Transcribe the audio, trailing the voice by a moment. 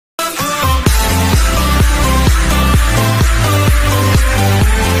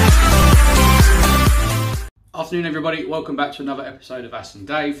Afternoon everybody, welcome back to another episode of Aston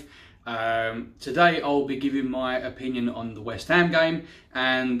Dave. Today I'll be giving my opinion on the West Ham game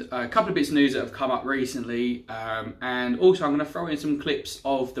and a couple of bits of news that have come up recently, and also I'm going to throw in some clips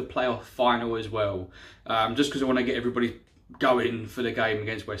of the playoff final as well, just because I want to get everybody going for the game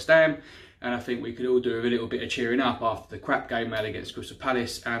against West Ham, and I think we could all do a little bit of cheering up after the crap game we had against Crystal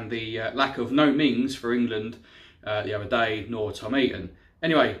Palace and the lack of no Mings for England the other day, nor Tom Eaton.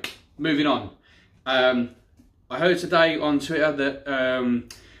 Anyway, moving on. I heard today on Twitter that,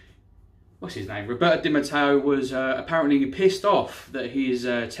 what's his name? Roberto Di Matteo was apparently pissed off that his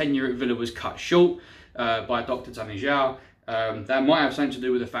tenure at Villa was cut short by Dr. Zhao. That might have something to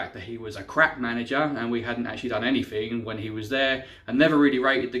do with the fact that he was a crap manager and we hadn't actually done anything when he was there. I never really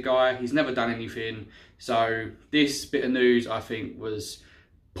rated the guy. He's never done anything. So this bit of news, I think, was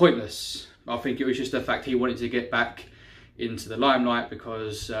pointless. I think it was just the fact he wanted to get back into the limelight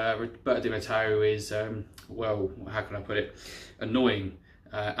because Roberto Di Matteo is, well, how can I put it, annoying.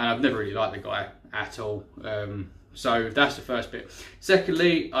 And I've never really liked the guy at all. So that's the first bit.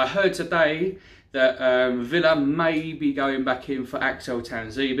 Secondly, I heard today that Villa may be going back in for Axel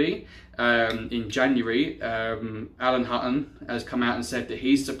Tanzibi in January. Alan Hutton has come out and said that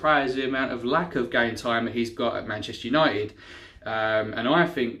he's surprised the amount of lack of game time that he's got at Manchester United. And I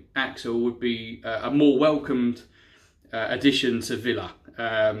think Axel would be a more welcomed addition to Villa.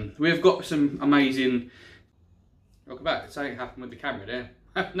 We've got some amazing... Welcome back. Something happened with the camera there.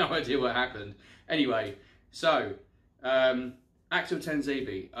 I have no idea what happened. Anyway, so Axel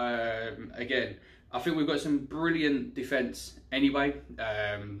Tanzibi. Again, I think we've got some brilliant defence anyway.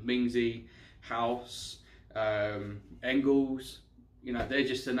 Mingsy, House, Engels. You know, they're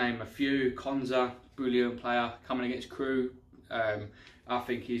just to name a few. Konza, brilliant player coming against Crewe. I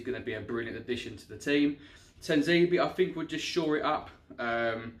think he's going to be a brilliant addition to the team. Tanzibi, I think, would just shore it up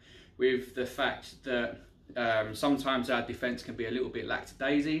with the fact that sometimes our defence can be a little bit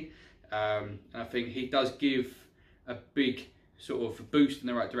lackadaisy. And I think he does give a big sort of boost in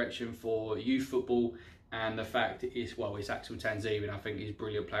the right direction for youth football, and the fact is, well, it's Axel Tanzibi, and I think he's a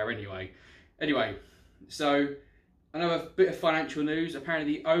brilliant player anyway. Anyway, so another bit of financial news.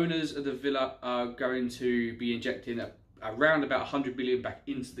 Apparently the owners of the Villa are going to be injecting around about 100 million back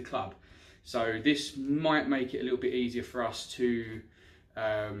into the club. So this might make it a little bit easier for us to,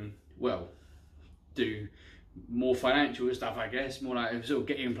 well, do more financial stuff, I guess, more like sort of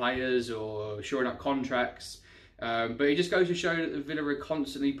getting players or shoring up contracts. But it just goes to show that the Villa are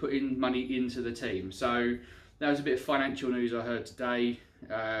constantly putting money into the team. So that was a bit of financial news I heard today.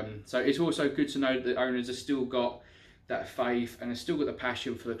 So it's also good to know that the owners have still got that faith and have still got the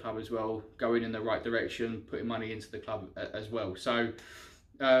passion for the club as well, going in the right direction, putting money into the club as well. So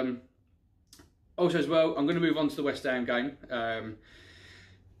also as well, I'm going to move on to the West Ham game.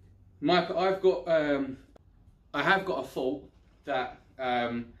 I have got a thought that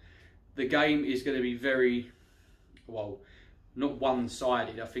the game is going to be very, well, not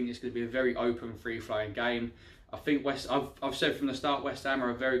one-sided. I think it's going to be a very open, free-flowing game. I think I've said from the start, West Ham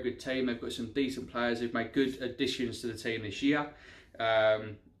are a very good team. They've got some decent players who've made good additions to the team this year.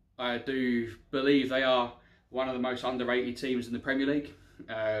 I do believe they are one of the most underrated teams in the Premier League.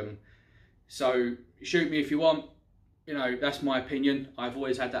 So shoot me if you want. You know, that's my opinion. I've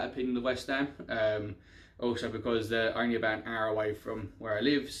always had that opinion of West Ham. Also because they're only about an hour away from where I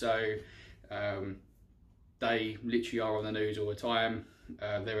live, so they literally are on the news all the time.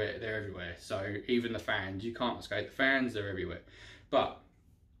 They're everywhere. So even the fans, you can't escape the fans. They're everywhere. But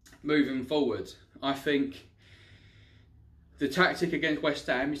moving forward, I think the tactic against West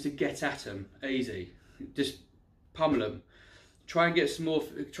Ham is to get at them easy, just pummel them. Try and get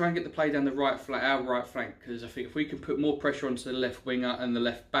the play down the right flank, our right flank, because I think if we can put more pressure onto the left winger and the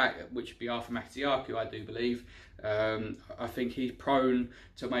left back, which would be Arthur Maxiaku, I do believe, I think he's prone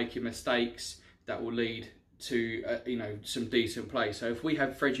to making mistakes that will lead to you know, some decent play. So if we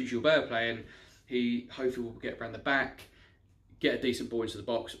have Frederic Gilbert playing, he hopefully will get around the back, get a decent ball into the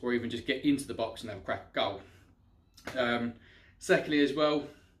box, or even just get into the box and have a crack goal. Secondly, as well,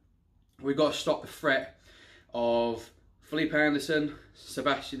 we've got to stop the threat of Felipe Anderson,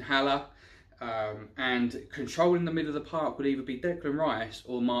 Sebastian Haller, and controlling the middle of the park would either be Declan Rice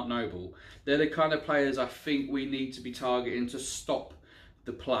or Mark Noble. They're the kind of players I think we need to be targeting to stop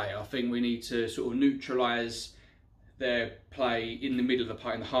the play. I think we need to sort of neutralise their play in the middle of the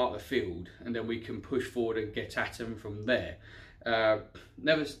park, in the heart of the field, and then we can push forward and get at them from there.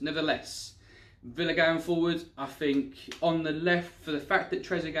 Nevertheless, Villa going forward, I think on the left, for the fact that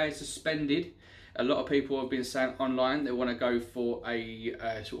Trezeguet is suspended, A lot of people have been saying online they want to go for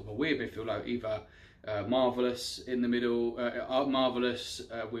a sort of a weird midfield, like either Marvellous in the middle, Marvellous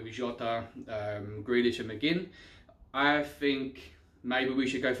with Jota, Grealish and McGinn. I think maybe we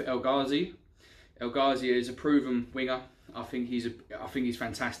should go for El Ghazi. El Ghazi is a proven winger. I think he's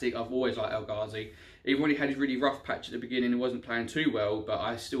fantastic. I've always liked El Ghazi. Even when he had his really rough patch at the beginning, he wasn't playing too well, but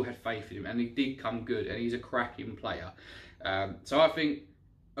I still had faith in him, and he did come good, and he's a cracking player. So I think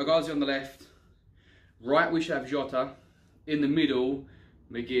El Ghazi on the left, right we should have Jota, in the middle,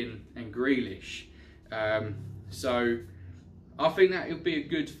 McGinn and Grealish. So I think that would be a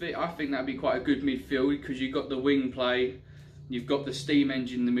good fit. I think that would be quite a good midfield, because you've got the wing play, you've got the steam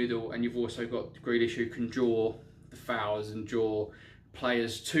engine in the middle, and you've also got Grealish who can draw the fouls and draw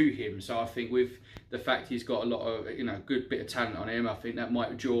players to him. So I think with the fact he's got a lot of, you know, good bit of talent on him, I think that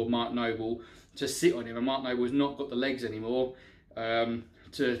might draw Mark Noble to sit on him, and Mark Noble's not got the legs anymore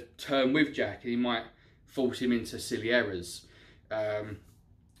to turn with Jack, and he might force him into silly errors.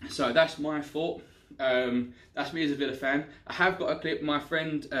 So that's my thought. That's me as a Villa fan. I have got a clip. My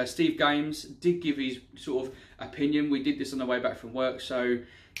friend Steve Games did give his sort of opinion. We did this on the way back from work, so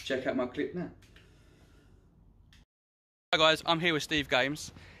check out my clip now. Hi guys, I'm here with Steve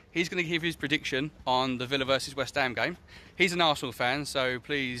Games. He's going to give his prediction on the Villa versus West Ham game. He's an Arsenal fan, so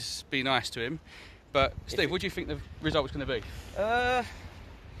please be nice to him. But Steve, what do you think the result's going to be?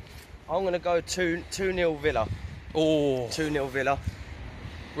 I'm going to go 2-0 Villa. Oh, 2-0 Villa.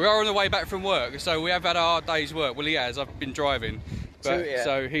 We are on the way back from work, so we have had our day's work. Well, he has. I've been driving, but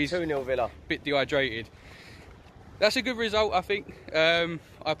so he's 2-0 Villa. A bit dehydrated. That's a good result, I think.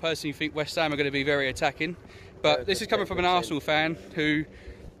 I personally think West Ham are going to be very attacking. But this is coming from an Arsenal fan who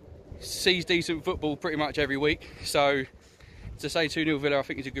sees decent football pretty much every week. So to say 2-0 Villa, I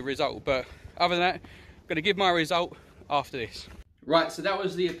think is a good result. But other than that, I'm going to give my result after this. Right, so that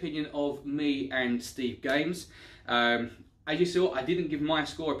was the opinion of me and Steve Games. As you saw, I didn't give my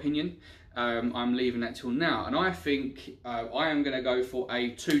score opinion. I'm leaving that till now. And I think I am going to go for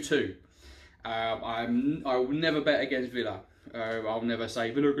a 2-2. I will never bet against Villa. I'll never say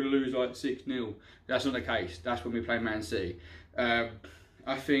Villa are going to lose like 6-0. That's not the case. That's when we play Man City. I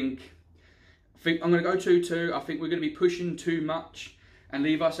think I'm going to go 2-2. I think we're going to be pushing too much and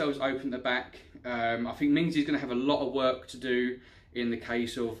leave ourselves open at the back. I think Mings-Y's going to have a lot of work to do in the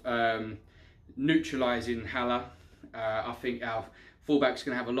case of neutralising Haller. I think our fullback's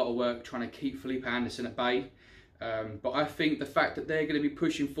going to have a lot of work trying to keep Felipe Anderson at bay. But I think the fact that they're going to be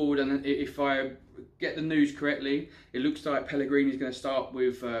pushing forward, and if I get the news correctly, it looks like Pellegrini's going to start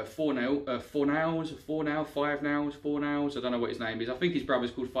with 4 nails, I don't know what his name is. I think his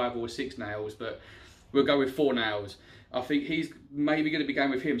brother's called 5 or 6 nails, but we'll go with 4 nails. I think he's maybe going to be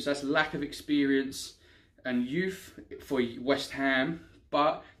going with him. So that's lack of experience and youth for West Ham,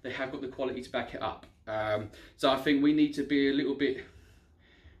 but they have got the quality to back it up. So I think we need to be a little bit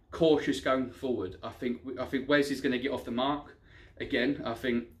cautious going forward. I think Wes is going to get off the mark again. I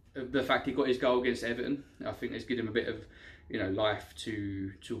think the fact he got his goal against Everton, I think has given him a bit of, you know, life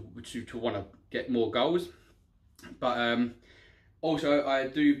to want to get more goals. But also I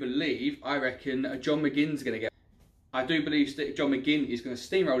reckon John McGinn's going to get. I do believe that John McGinn is going to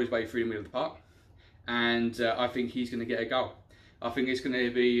steamroll his way through the middle of the park, and I think he's going to get a goal. I think it's going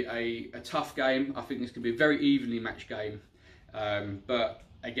to be a tough game. I think it's going to be a very evenly matched game. But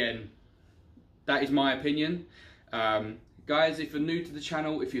again, that is my opinion. Guys, if you're new to the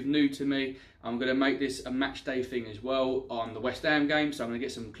channel, if you're new to me, I'm going to make this a match day thing as well on the West Ham game. So I'm going to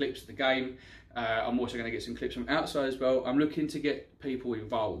get some clips of the game. I'm also going to get some clips from outside as well. I'm looking to get people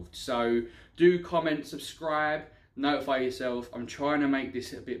involved. So do comment, subscribe, notify yourself. I'm trying to make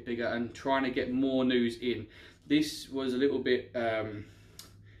this a bit bigger and trying to get more news in. This was a little bit, how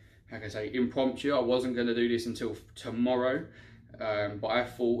can I say, impromptu. I wasn't going to do this until tomorrow. But I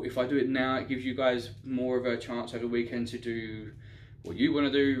thought if I do it now, it gives you guys more of a chance over the weekend to do what you want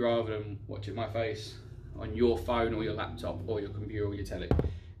to do rather than watching my face on your phone or your laptop or your computer or your telly.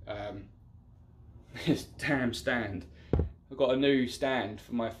 This damn stand. I've got a new stand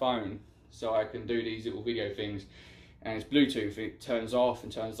for my phone so I can do these little video things, and it's Bluetooth. It turns off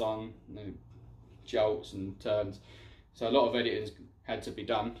and turns on, and then jolts and turns. So a lot of editing had to be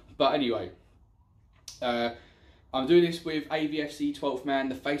done. But anyway, I'm doing this with AVFC 12th Man.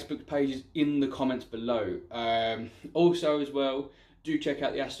 The Facebook page is in the comments below. Also as well, do check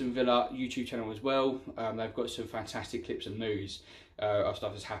out the Aston Villa YouTube channel as well. They've got some fantastic clips and news of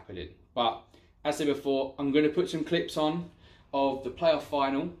stuff that's happening. But as I said before, I'm going to put some clips on of the playoff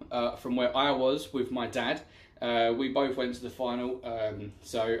final from where I was with my dad. We both went to the final,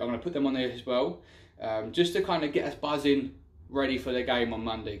 so I'm going to put them on there as well, just to kind of get us buzzing ready for their game on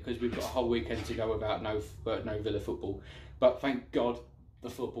Monday, because we've got a whole weekend to go without no Villa football. But thank God the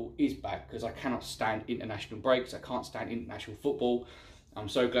football is back, because I cannot stand international breaks. I can't stand international football. I'm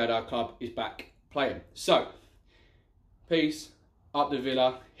so glad our club is back playing. So, peace, up the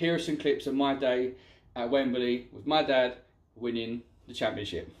Villa. Here are some clips of my day at Wembley with my dad winning the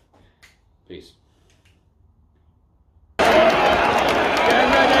championship. Peace.